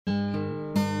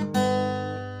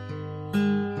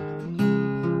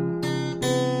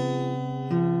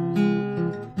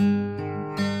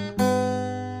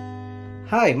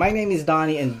Hi, my name is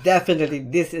Donnie, and definitely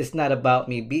this is not about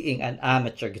me being an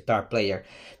amateur guitar player.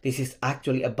 This is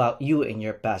actually about you and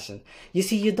your passion. You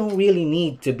see, you don't really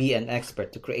need to be an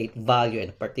expert to create value in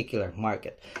a particular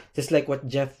market. Just like what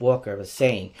Jeff Walker was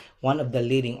saying, one of the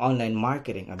leading online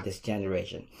marketing of this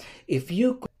generation. If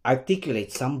you could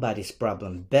articulate somebody's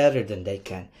problem better than they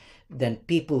can, then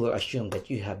people will assume that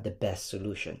you have the best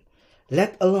solution.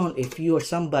 Let alone if you are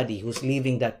somebody who's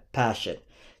living that passion.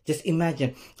 Just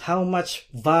imagine how much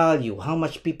value, how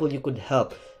much people you could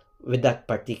help with that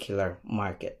particular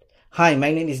market. Hi,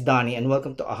 my name is Donnie, and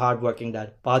welcome to a Hardworking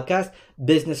Dad podcast,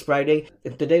 Business Friday.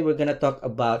 And today we're going to talk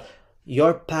about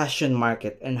your passion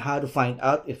market and how to find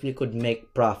out if you could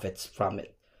make profits from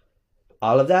it.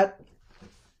 All of that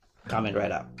coming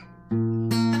right up.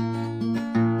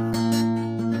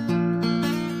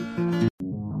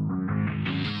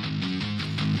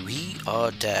 We are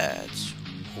dads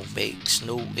who makes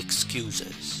no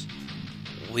excuses.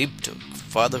 We took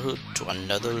fatherhood to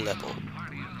another level.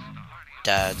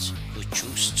 Dads who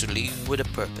choose to live with a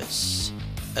purpose,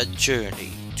 a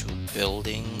journey to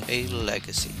building a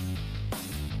legacy.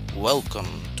 Welcome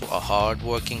to a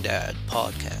Hardworking Dad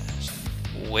podcast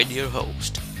with your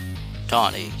host,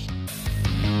 Tony.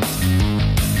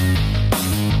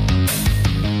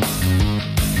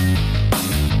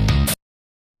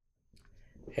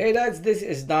 Hey dads, this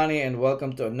is Donnie and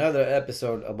welcome to another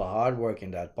episode of a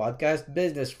Hardworking Dad podcast,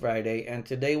 Business Friday. And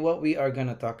today what we are going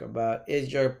to talk about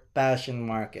is your passion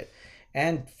market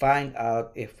and find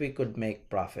out if we could make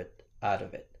profit out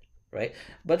of it, right?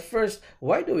 But first,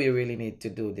 why do we really need to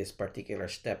do this particular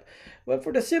step? Well,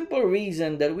 for the simple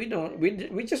reason that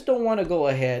we just don't want to go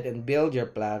ahead and build your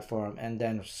platform and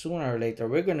then sooner or later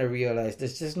we're going to realize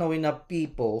there's just no enough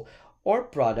people or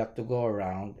product to go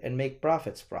around and make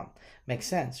profits from. Makes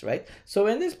sense, right? So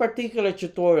in this particular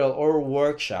tutorial or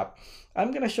workshop, I'm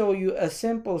going to show you a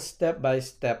simple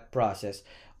step-by-step process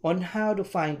on how to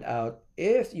find out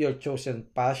if your chosen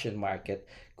passion market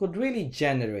could really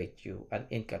generate you an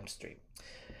income stream.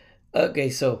 Okay,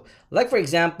 so like for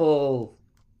example,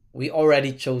 we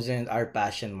already chosen our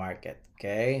passion market.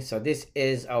 Okay, so this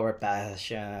is our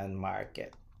passion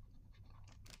market.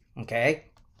 Okay,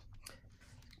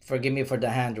 forgive me for the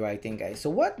handwriting, guys. So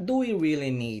what do we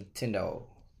really need to know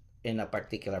in a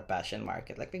particular passion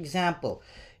market? Like, for example,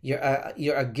 you're a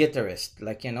guitarist,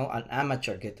 like, an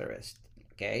amateur guitarist.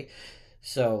 Okay,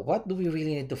 so what do we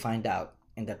really need to find out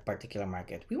in that particular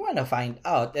market? We want to find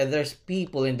out if there's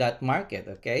people in that market.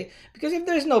 Okay, because if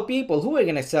there's no people, who are we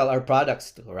gonna sell our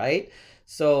products to, right?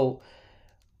 So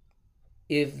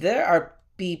if there are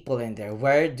people in there,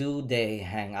 where do they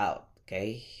hang out?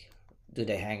 Okay, do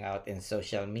they hang out in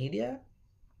social media,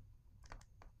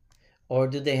 or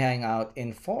do they hang out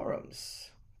in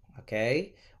forums,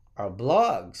 okay, or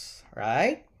blogs,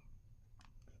 right?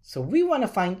 So we want to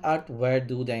find out where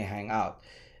do they hang out,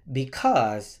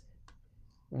 because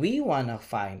we want to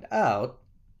find out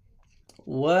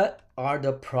what are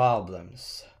the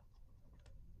problems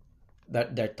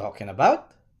that they're talking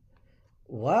about,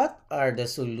 what are the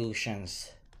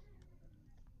solutions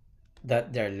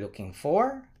that they're looking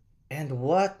for, and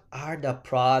what are the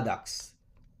products.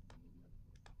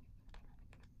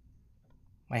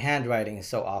 My handwriting is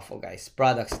so awful, guys.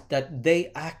 Products that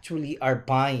they actually are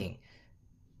buying.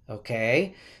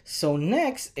 Okay, so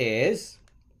next is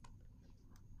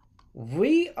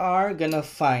we are gonna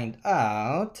find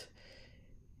out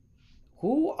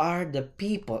who are the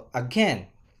people, again,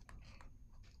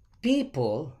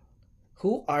 people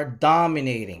who are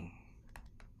dominating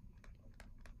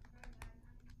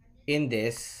in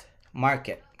this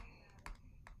market.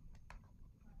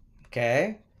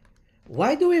 Okay,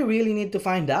 why do we really need to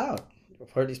find out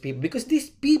for these people? Because these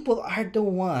people are the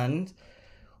ones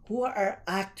who are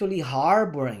actually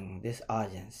harboring this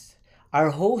audience,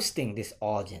 are hosting this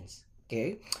audience.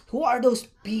 Okay, who are those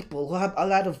people who have a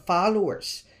lot of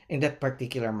followers in that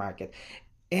particular market,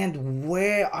 and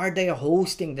where are they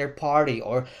hosting their party,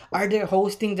 or are they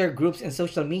hosting their groups in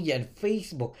social media and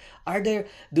Facebook?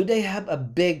 Do they have a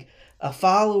big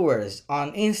followers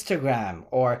on Instagram,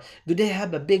 or do they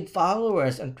have a big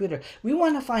followers on Twitter? We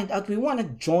want to find out, we want to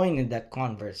join in that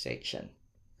conversation,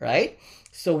 right?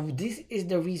 So this is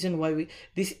the reason why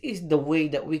this is the way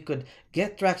that we could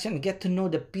get traction and get to know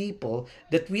the people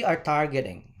that we are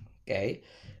targeting. Okay,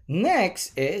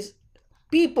 next is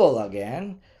people,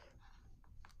 again,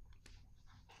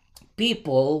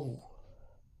 people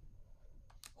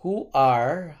who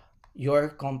are your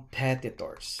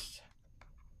competitors.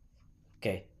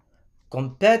 Okay,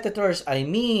 competitors, I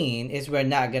mean, is we're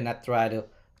not gonna try to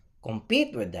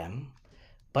compete with them,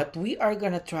 but we are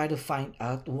gonna try to find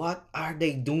out what are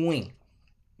they doing.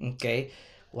 Okay,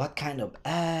 what kind of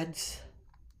ads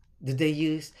do they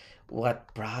use?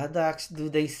 What products do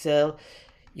they sell?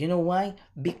 You know why?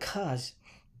 Because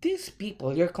these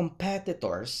people, your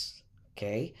competitors,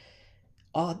 okay,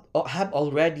 have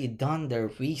already done their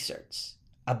research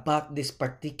about this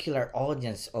particular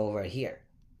audience over here.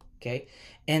 Okay,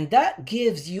 and that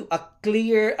gives you a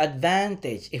clear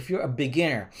advantage if you're a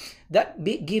beginner.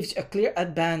 Gives you a clear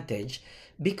advantage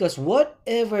because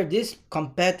whatever these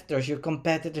competitors, your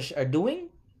competitors are doing,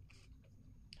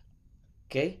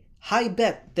 okay, I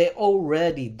bet they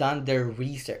already done their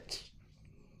research.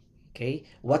 Okay,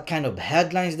 what kind of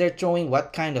headlines they're throwing,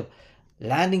 what kind of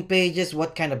landing pages,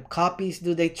 what kind of copies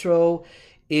do they throw,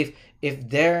 if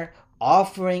they're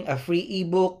offering a free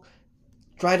ebook,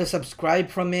 try to subscribe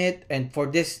from it. And for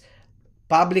this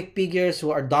public figures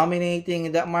who are dominating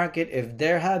in that market, if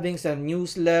they're having some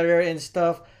newsletter and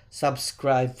stuff,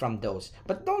 subscribe from those.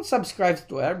 But don't subscribe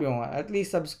to everyone. At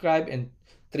least subscribe in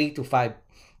 3 to 5,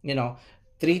 you know,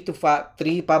 3 to 5,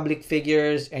 three public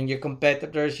figures and your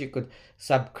competitors. You could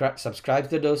subscribe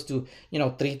to those to,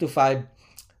 3 to 5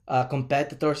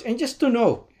 competitors, and just to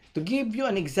know, to give you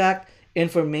an exact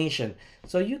information,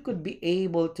 so you could be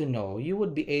able to know, you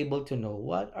would be able to know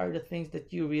what are the things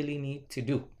that you really need to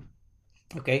do.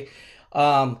 Okay,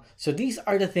 so these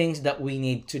are the things that we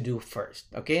need to do first.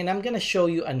 Okay, and I'm gonna show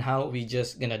you on how we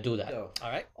just gonna do that. So,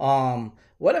 all right,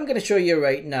 what I'm gonna show you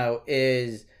right now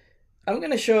is I'm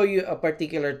gonna show you a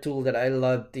particular tool that I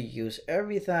love to use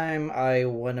every time I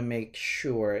want to make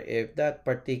sure if that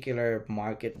particular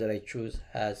market that I choose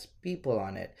has people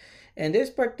on it. And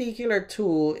this particular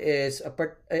tool is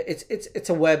it's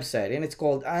a website, and it's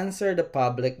called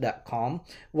answerthepublic.com.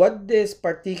 What this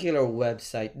particular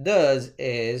website does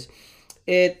is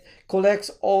it collects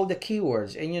all the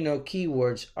keywords, and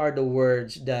keywords are the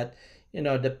words that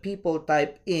the people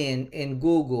type in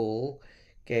Google,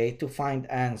 okay, to find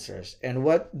answers. And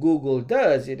what Google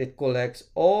does is it collects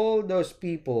all those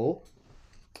people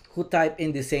who type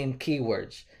in the same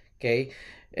keywords, okay,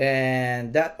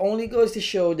 and that only goes to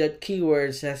show that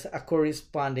keywords has a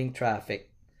corresponding traffic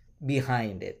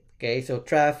behind it. Okay, so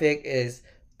traffic is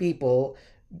people,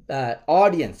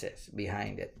 audiences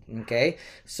behind it. Okay,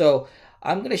 so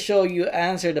I'm going to show you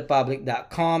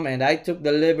answerthepublic.com, and I took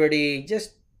the liberty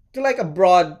just to like a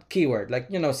broad keyword, like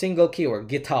single keyword,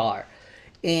 guitar.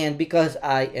 And because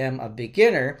I am a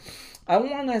beginner, I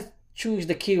want to choose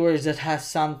the keywords that has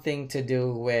something to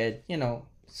do with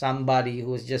somebody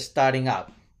who's just starting out.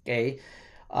 Okay,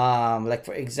 like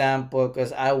for example,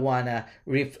 because I wanna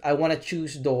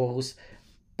choose those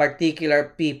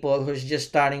particular people who's just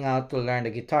starting out to learn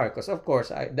the guitar. Because of course,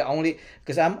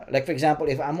 because I'm like, for example,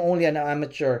 if I'm only an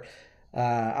amateur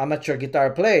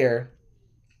guitar player,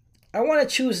 I want to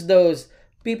choose those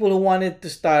people who wanted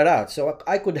to start out, so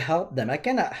I could help them. I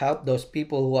cannot help those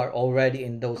people who are already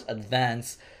in those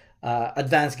advanced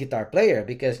guitar player,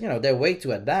 because they're way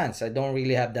too advanced. I don't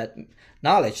really have that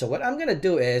knowledge. So what I'm gonna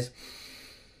do is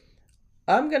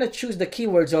I'm gonna choose the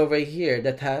keywords over here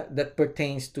that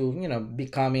pertains to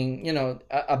becoming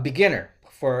a beginner,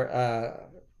 for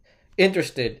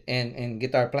interested in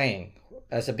guitar playing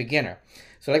as a beginner.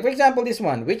 So like for example, this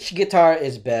one, which guitar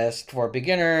is best for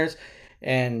beginners?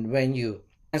 And when you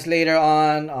later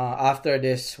on, after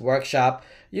this workshop,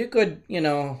 you could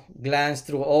glance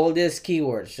through all these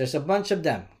keywords. There's a bunch of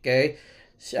them. Okay,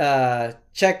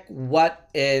 check what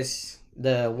is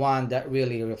the one that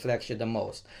really reflects you the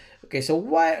most. Okay, so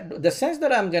why the sense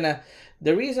that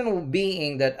the reason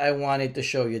being that I wanted to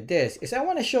show you this is I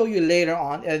want to show you later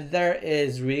on if there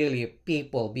is really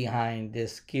people behind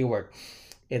this keyword.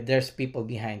 If there's people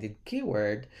behind this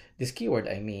keyword,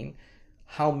 I mean,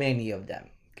 how many of them?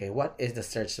 Okay, what is the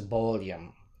search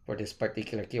volume for this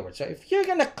particular keyword? So if you're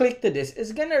gonna click to this,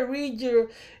 it's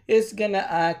gonna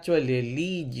actually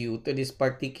lead you to this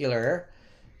particular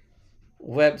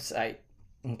website.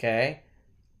 Okay,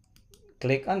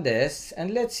 click on this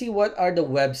and let's see what are the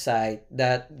website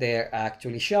that they're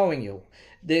actually showing you.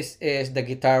 This is the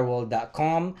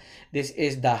guitarworld.com. This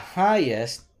is the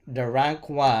highest, the rank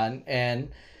one, and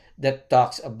that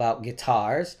talks about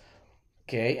guitars.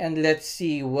 Okay, and let's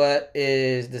see what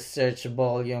is the search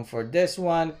volume for this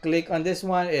one. Click on this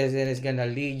one, and it's gonna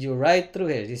lead you right through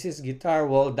here. This is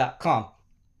guitarworld.com.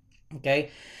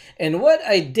 Okay, and what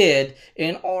I did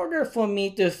in order for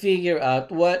me to figure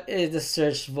out what is the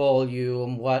search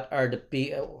volume,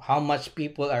 how much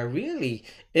people are really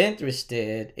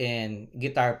interested in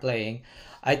guitar playing,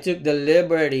 I took the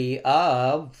liberty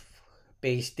of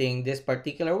pasting this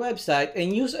particular website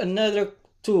and use another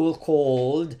tool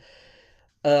called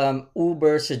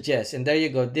Uber Suggest. And there you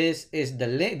go, this is the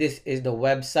link, this is the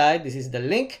website, this is the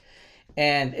link,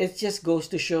 And it just goes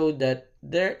to show that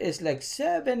there is like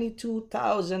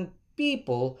 72,000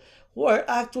 people who are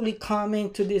actually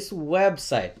coming to this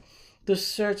website to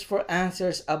search for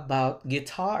answers about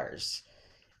guitars.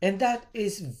 And that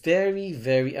is very,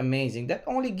 very amazing. That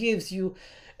only gives you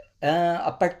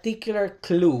a particular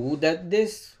clue that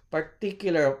this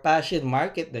particular passion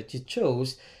market that you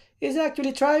chose is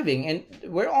actually thriving. And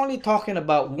we're only talking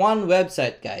about one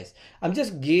website, guys. I'm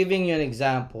just giving you an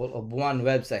example of one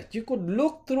website. You could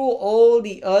look through all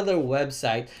the other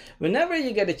websites whenever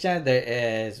you get a chance. There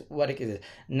is what is it,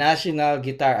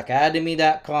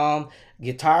 nationalguitaracademy.com,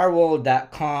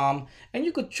 guitarworld.com, and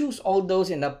you could choose all those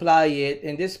and apply it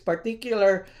in this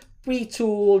particular free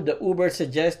tool the Uber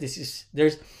suggests. This is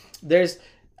there's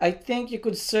I think you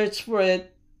could search for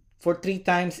it for 3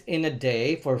 times in a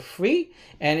day for free,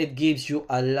 and it gives you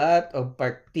a lot of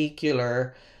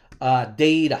particular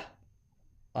data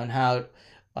on how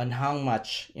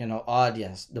much,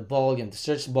 audience, the volume, the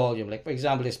search volume. Like for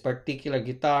example, this particular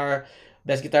guitar,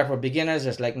 best guitar for beginners,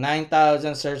 there's like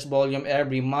 9,000 search volume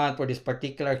every month for this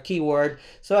particular keyword.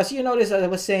 So as you notice, as I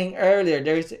was saying earlier,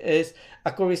 there is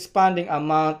a corresponding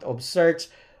amount of search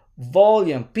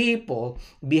volume, people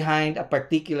behind a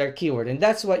particular keyword, and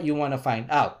that's what you want to find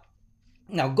out.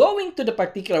 Now, going to the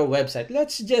particular website,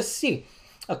 let's just see.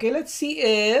 Okay, let's see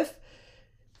if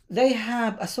they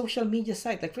have a social media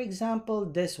site. Like for example,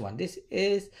 this one. This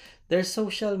is their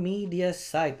social media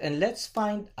site, and let's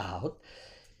find out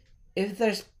if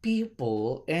there's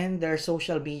people in their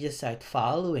social media site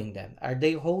following them. Are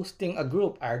they hosting a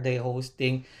group? Are they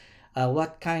hosting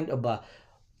what kind of a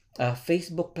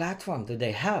Facebook platform do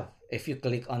they have? If you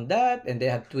click on that, and they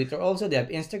have Twitter also, they have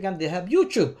Instagram, they have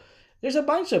YouTube. There's a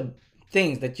bunch of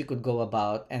things that you could go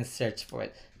about and search for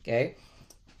it. Okay.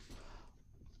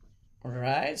 All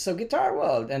right. So Guitar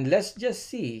World, and let's just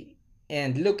see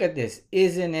and look at this.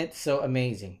 Isn't it so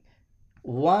amazing?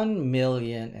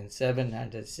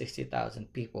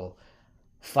 1,760,000 people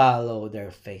follow their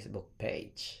Facebook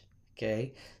page.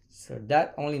 Okay. So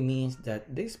that only means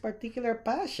that this particular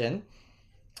passion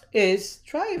is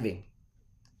thriving.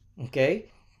 Okay.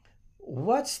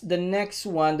 What's the next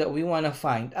one that we want to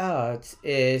find out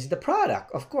is the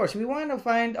product. Of course, we want to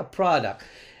find a product.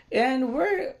 And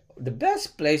where the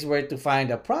best place where to find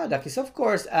a product is of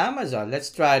course Amazon. Let's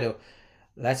try to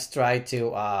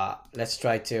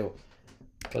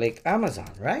click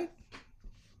Amazon, right?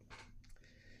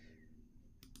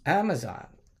 Amazon.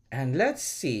 And let's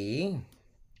see.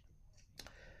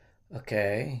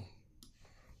 Okay.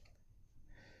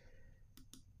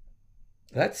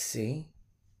 Let's see.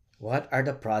 What are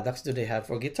the products do they have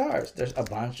for guitars? There's a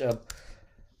bunch of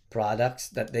products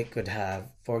that they could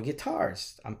have for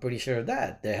guitars. I'm pretty sure of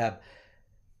that. They have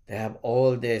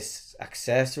all these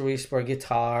accessories for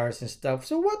guitars and stuff.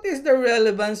 So what is the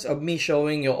relevance of me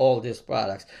showing you all these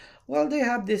products? Well, they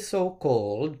have this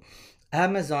so-called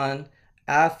Amazon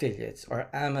affiliates or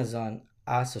Amazon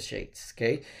associates.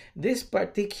 Okay, this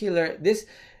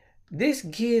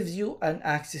gives you an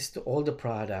access to all the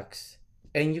products,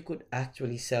 and you could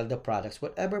actually sell the products.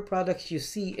 Whatever products you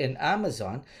see in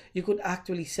Amazon, you could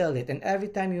actually sell it, and every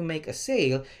time you make a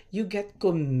sale, you get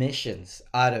commissions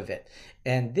out of it.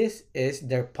 And this is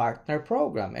their partner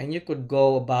program, and you could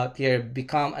go about here,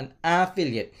 become an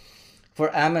affiliate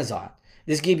for Amazon.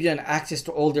 This gives you an access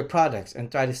to all their products and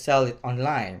try to sell it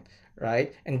online,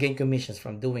 right, and gain commissions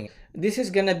from doing it. This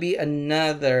is gonna be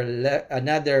another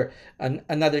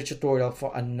tutorial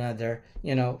for another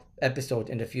episode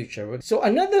in the future. So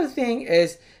another thing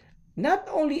is not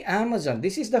only Amazon.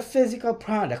 This is the physical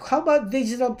product. How about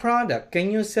digital product?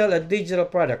 Can you sell a digital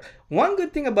product? One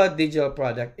good thing about digital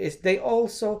product is they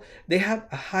have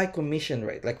a high commission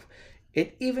rate. Like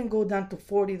it even go down to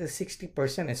 40 to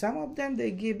 60%, and some of them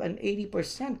they give an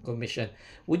 80% commission.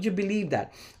 Would you believe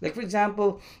that? Like for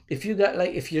example, if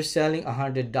you're selling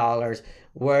 $100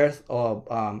 worth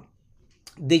of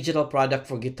digital product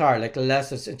for guitar, like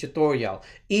lessons and tutorial,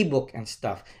 ebook and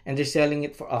stuff, and they're selling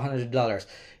it for $100,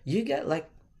 you get like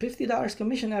 $50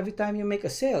 commission every time you make a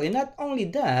sale. And not only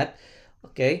that,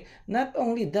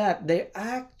 they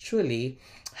actually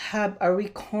have a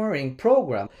recurring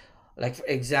program. Like for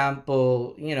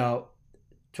example,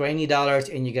 $20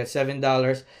 and you get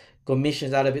 $7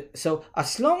 commissions out of it. So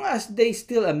as long as they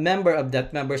still a member of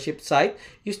that membership site,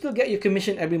 you still get your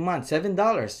commission every month,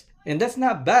 $7. And that's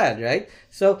not bad, right?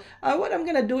 So what I'm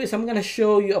gonna do is I'm gonna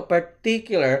show you a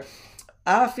particular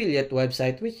affiliate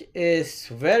website which is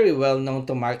very well known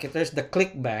to marketers, the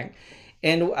ClickBank.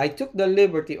 And I took the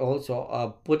liberty also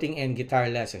of putting in guitar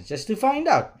lessons just to find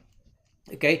out.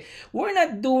 Okay, we're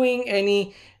not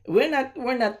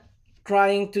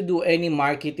trying to do any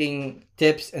marketing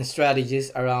tips and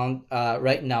strategies around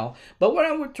right now. But what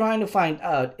I'm trying to find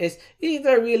out is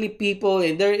there really people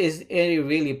and there is any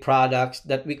really products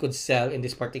that we could sell in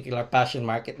this particular passion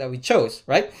market that we chose,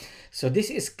 right? So this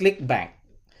is ClickBank.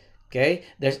 Okay,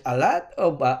 there's a lot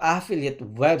of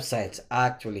affiliate websites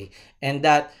actually, and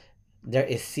that there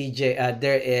is CJ,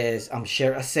 there is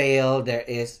Share a Sale,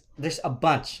 there's a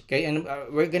bunch. Okay, and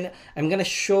I'm gonna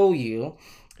show you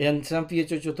in some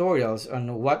future tutorials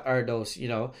on what are those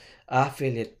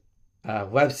affiliate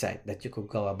website that you could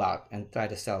go about and try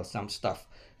to sell some stuff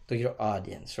to your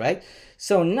audience, right?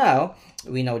 So now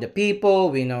we know the people,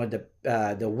 we know the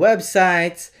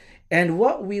websites, and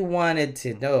what we wanted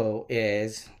to know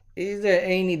is there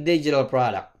any digital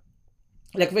product?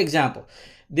 Like for example,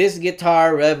 this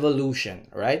Guitar Revolution,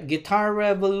 right? Guitar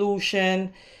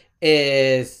Revolution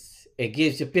is it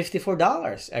gives you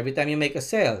 $54 every time you make a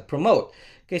sale, promote.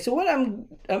 Okay, so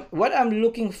what I'm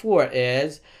looking for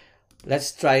is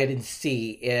let's try it and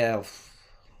see if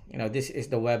this is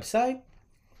the website.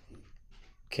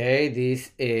 Okay,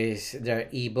 this is their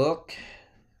ebook,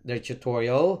 their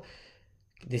tutorial.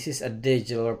 This is a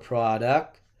digital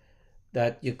product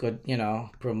that you could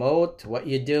promote. What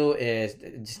you do is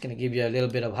just gonna give you a little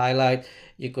bit of highlight.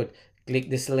 You could click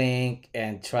this link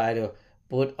and try to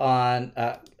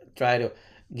try to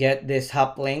get this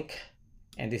hop link,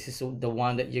 and this is the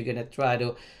one that you're gonna try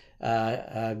to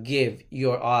give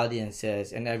your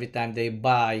audiences, and every time they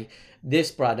buy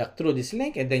this product through this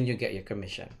link, and then you get your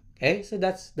commission. Okay, so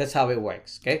that's how it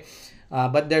works. Okay,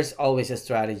 but there's always a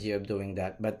strategy of doing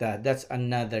that, but that's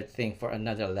another thing for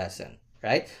another lesson,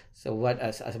 right? So what,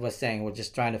 as I was saying, we're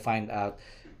just trying to find out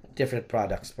different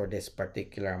products for this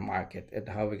particular market and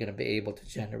how we're going to be able to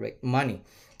generate money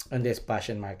on this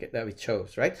passion market that we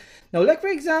chose, right? Now, like for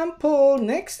example,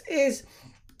 next is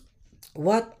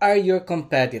what are your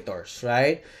competitors,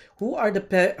 right? Who are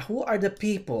the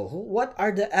people? What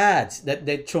are the ads that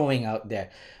they're throwing out there?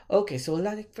 Okay, so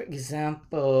like for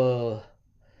example,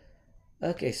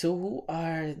 okay, so who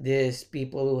are these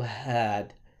people who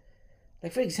had,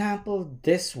 like for example,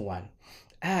 this one,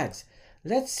 ads.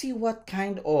 Let's see what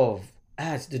kind of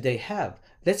ads do they have.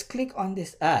 Let's click on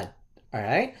this ad, all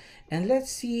right? And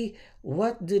let's see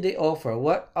what do they offer.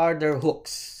 What are their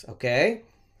hooks, okay?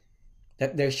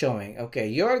 That they're showing. Okay,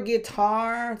 your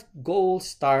guitar goal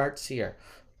starts here.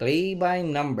 Play by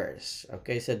numbers.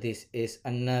 Okay, so this is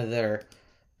another,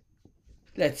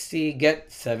 let's see,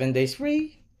 get 7 days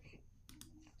free.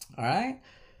 All right.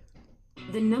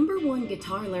 The #1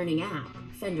 guitar learning app,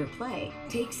 Fender Play,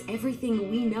 takes everything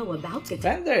we know about guitar.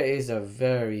 Fender is a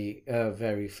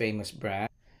very famous brand.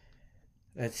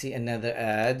 Let's see another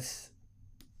ads.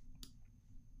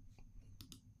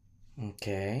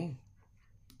 Okay.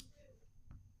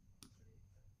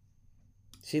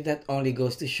 See, that only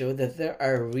goes to show that there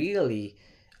are really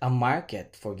a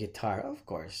market for guitar, of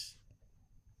course.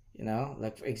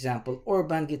 Like for example,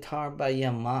 Urban Guitar by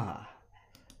Yamaha.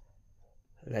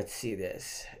 Let's see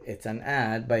this. It's an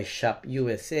ad by Shop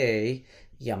USA.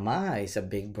 Yamaha is a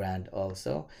big brand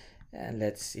also. And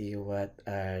let's see what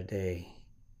are they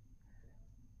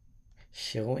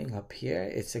showing up here.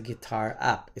 It's a guitar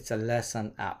app. It's a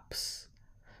lesson apps.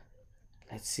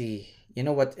 Let's see.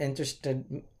 What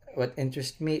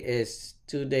interests me is,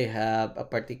 do they have a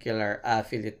particular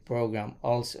affiliate program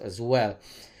also as well?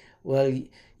 Well,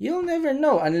 you'll never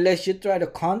know unless you try to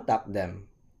contact them.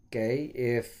 Okay,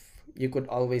 if you could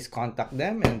always contact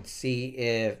them and see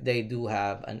if they do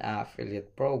have an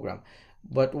affiliate program.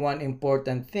 But one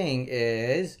important thing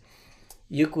is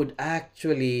you could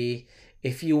actually,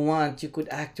 if you want, you could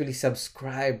actually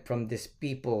subscribe from these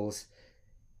people's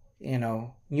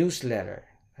newsletter.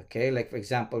 Okay, like for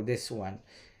example, this one,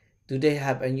 do they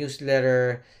have a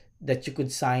newsletter that you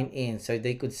could sign in so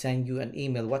they could send you an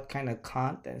email what kind of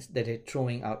contents that they're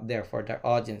throwing out there for their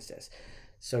audiences?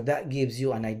 So that gives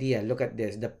you an idea. Look at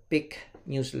this, the Pick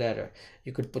newsletter.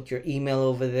 You could put your email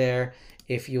over there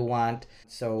if you want.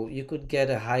 So you could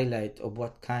get a highlight of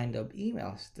what kind of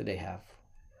emails do they have,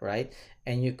 right?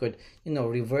 And you could,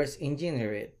 reverse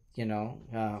engineer it,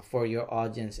 for your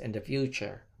audience in the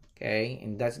future. Okay,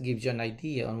 and that gives you an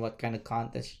idea on what kind of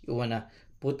contents you wanna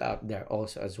put out there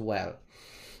also as well.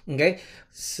 Okay,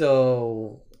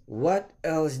 so what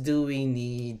else do we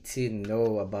need to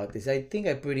know about this? I think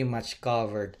I pretty much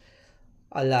covered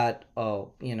a lot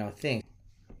of things.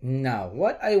 Now,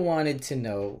 what I wanted to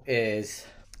know is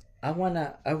I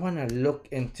wanna look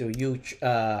into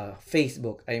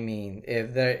Facebook. I mean,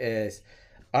 if there is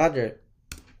other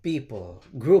people,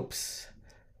 groups.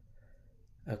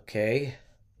 Okay.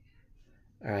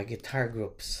 Guitar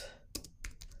groups.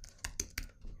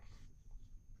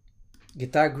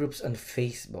 guitar groups on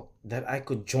Facebook that I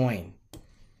could join.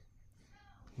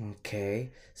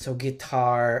 Okay, so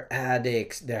guitar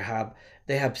addicts, they have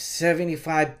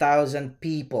 75,000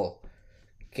 people.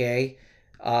 Okay,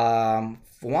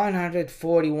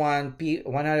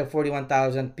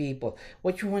 141,000 people.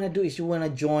 What you want to do is you want to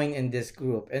join in this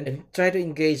group and try to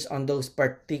engage on those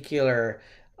particular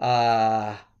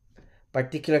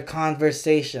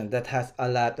conversation that has a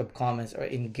lot of comments or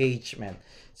engagement,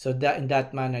 so that in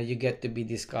that manner you get to be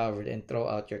discovered and throw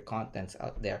out your contents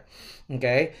out there.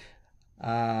 Okay,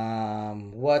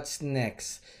 what's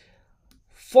next?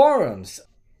 Forums.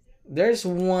 There's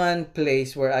one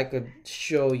place where I could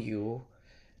show you,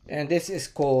 and this is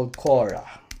called Quora.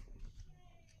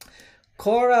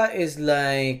 Quora is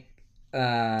like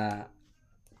uh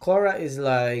Quora is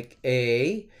like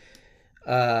a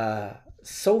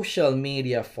social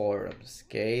media forums.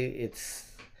 Okay,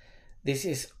 this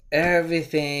is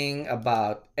everything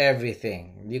about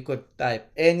everything. You could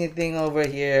type anything over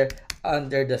here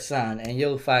under the sun and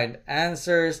you'll find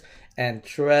answers and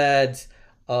threads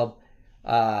of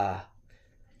uh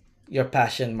your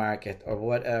passion market or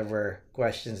whatever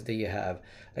questions do you have.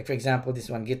 Like for example, this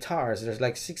one, guitars. There's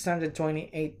like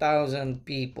 628,000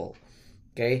 people.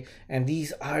 Okay, and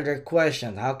these are their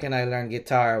questions. How can I learn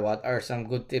guitar? What are some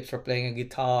good tips for playing a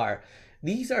guitar?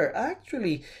 These are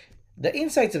actually the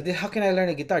insights of this. How can I learn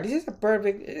a guitar? This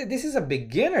is a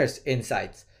beginner's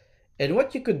insights. And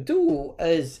what you could do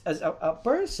as a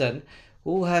person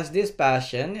who has this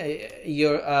passion,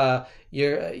 your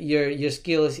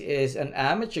skills is an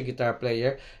amateur guitar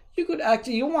player, you could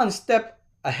actually, you one step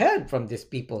ahead from these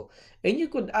people, and you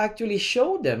could actually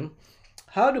show them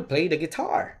how to play the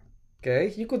guitar.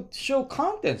 Okay, you could show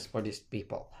contents for these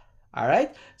people. All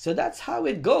right, so that's how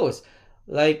it goes.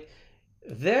 Like,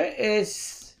 there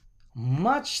is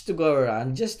much to go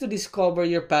around just to discover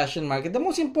your passion market. The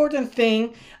most important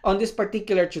thing on this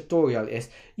particular tutorial is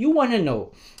you want to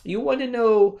know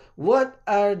what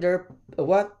are their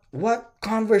what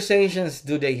conversations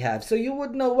do they have, so you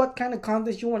would know what kind of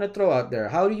content you want to throw out there.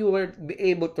 How do you be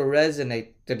able to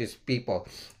resonate to these people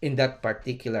in that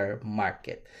particular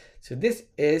market? So this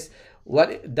is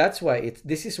why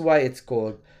it's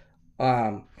called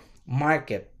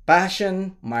market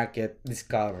passion market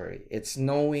discovery. It's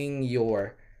knowing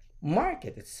your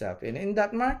market itself, and in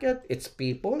that market, it's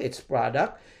people, it's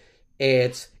product,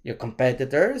 it's your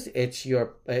competitors, it's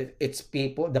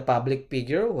people, the public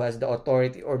figure who has the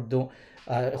authority or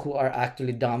who are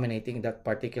actually dominating that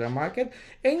particular market,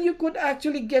 and you could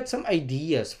actually get some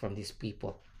ideas from these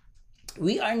people.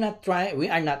 We are not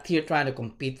here trying to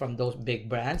compete from those big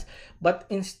brands, but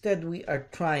instead we are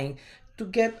trying to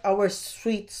get our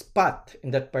sweet spot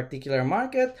in that particular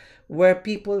market where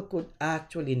people could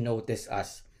actually notice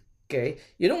us. Okay,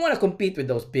 you don't want to compete with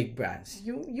those big brands.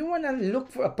 You want to look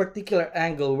for a particular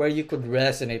angle where you could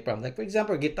resonate from. Like for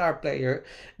example, guitar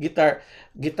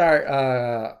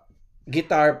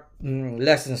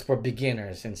lessons for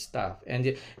beginners and stuff.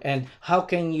 And how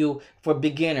can you, for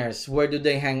beginners, where do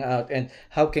they hang out, and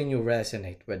how can you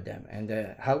resonate with them,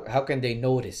 and how can they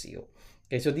notice you?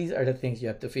 Okay, so these are the things you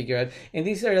have to figure out, and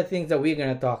these are the things that we're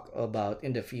going to talk about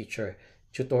in the future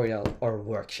tutorial or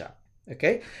workshop.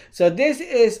 Okay, so this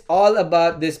is all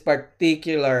about this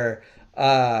particular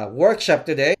workshop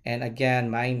today. And again,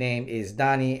 my name is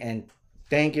Donnie, and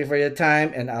thank you for your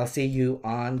time, and I'll see you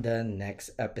on the next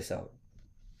episode.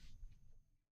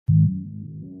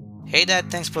 Hey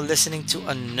Dad, thanks for listening to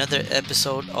another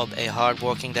episode of a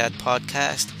Hardworking Dad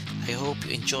podcast. I hope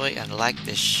you enjoy and like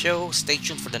this show. Stay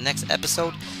tuned for the next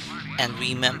episode. And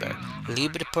remember,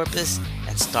 live with a purpose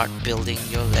and start building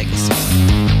your legacy.